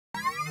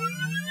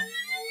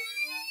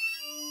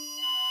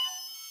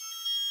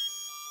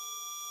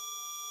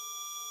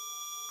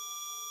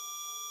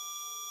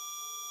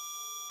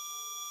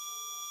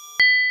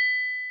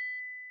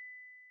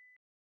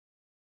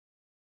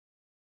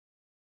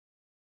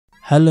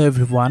Hello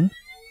everyone,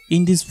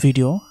 in this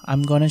video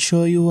I'm gonna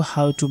show you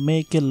how to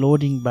make a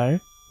loading bar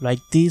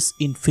like this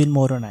in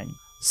Filmora9.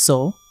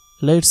 So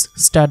let's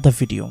start the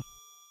video.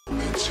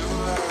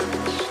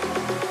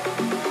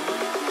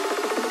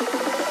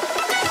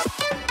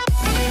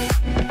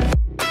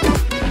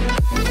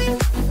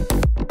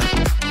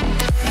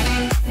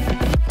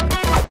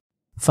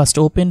 First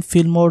open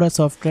Filmora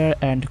software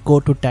and go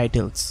to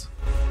titles.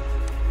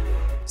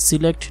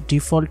 Select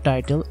default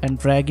title and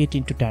drag it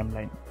into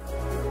timeline.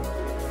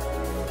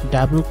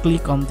 Double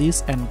click on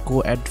this and go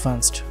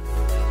advanced.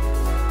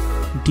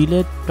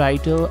 Delete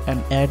title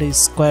and add a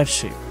square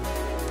shape.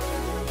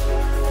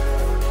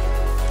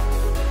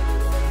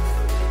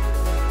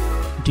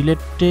 Delete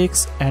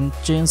text and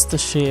change the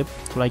shape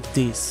like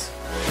this.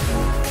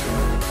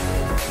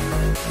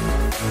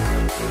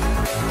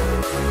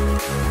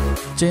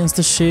 Change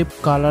the shape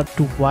color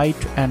to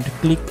white and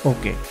click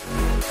OK.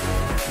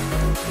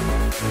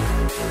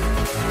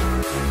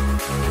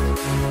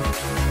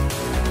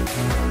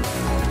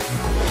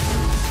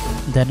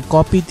 Then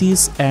copy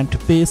this and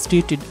paste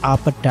it in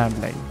upper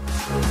timeline.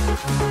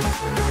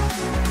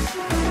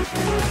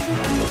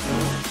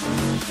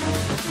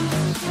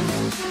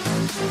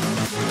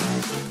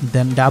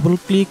 Then double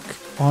click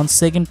on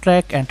second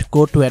track and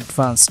go to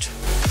advanced.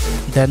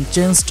 Then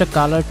change the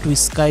color to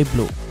sky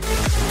blue.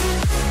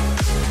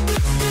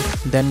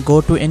 Then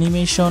go to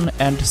animation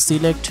and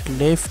select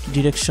left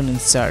direction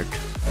insert.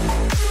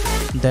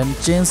 Then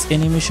change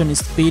animation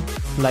speed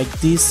like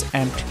this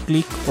and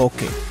click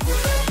OK.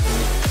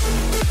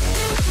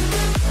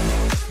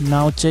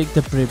 Now check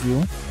the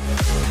preview.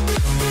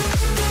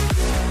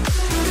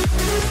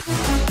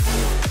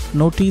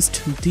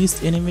 Noticed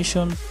this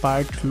animation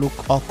part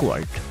look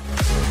awkward.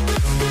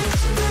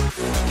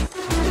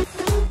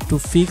 To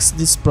fix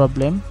this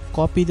problem,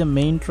 copy the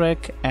main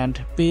track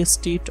and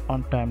paste it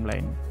on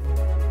timeline.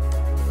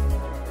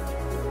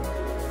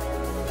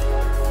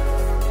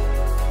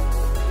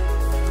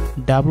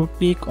 Double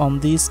click on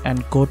this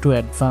and go to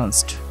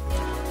advanced.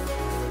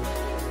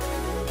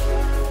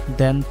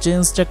 Then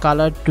change the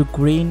color to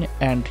green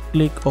and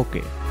click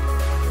OK.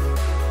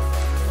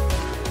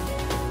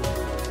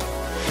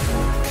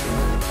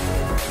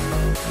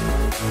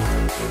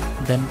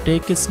 Then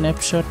take a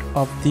snapshot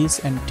of this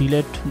and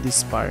delete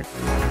this part.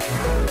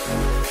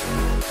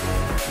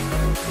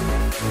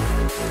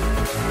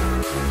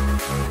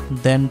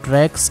 Then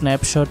drag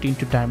snapshot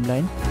into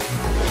timeline.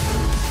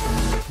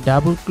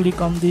 Double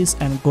click on this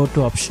and go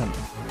to option.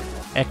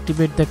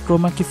 Activate the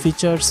chroma key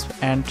features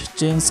and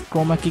change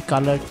chroma key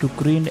color to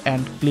green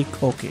and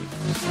click OK.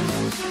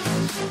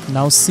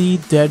 Now see,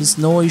 there is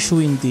no issue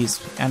in this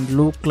and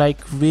look like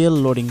real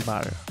loading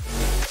bar.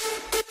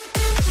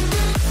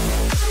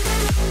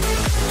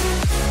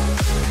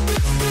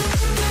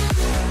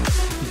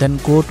 Then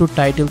go to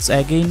titles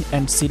again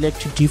and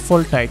select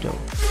default title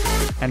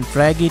and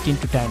drag it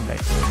into timeline.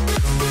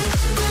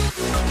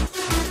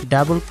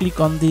 Double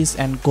click on this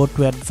and go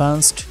to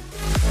advanced.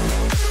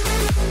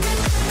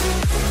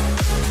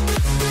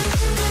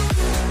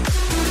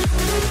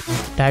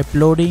 Type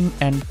loading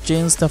and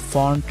change the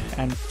font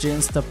and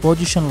change the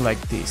position like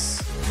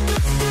this.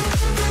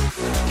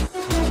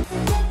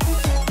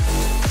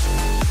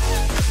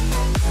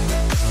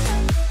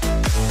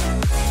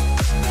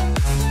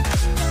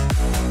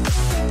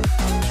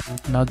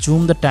 Now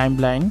zoom the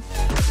timeline.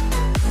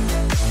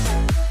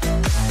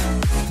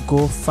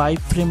 Go 5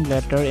 frame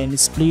later and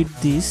split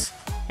this.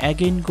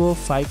 Again go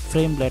 5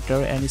 frame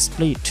later and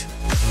split.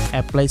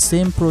 Apply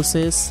same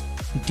process.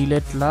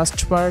 Delete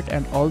last part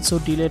and also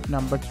delete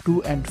number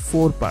 2 and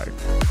 4 part.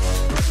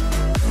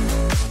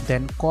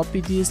 Then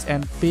copy this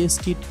and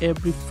paste it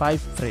every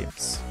 5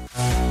 frames.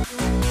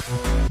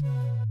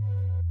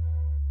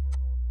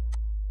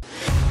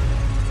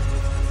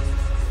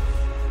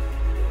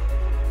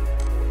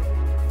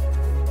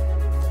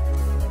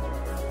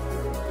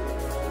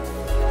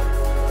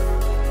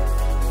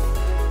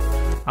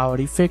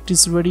 Our effect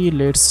is ready.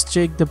 Let's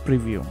check the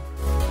preview.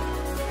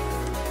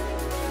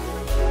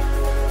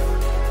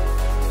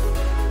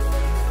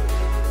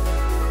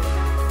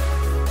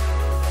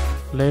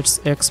 Let's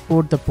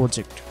export the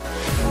project.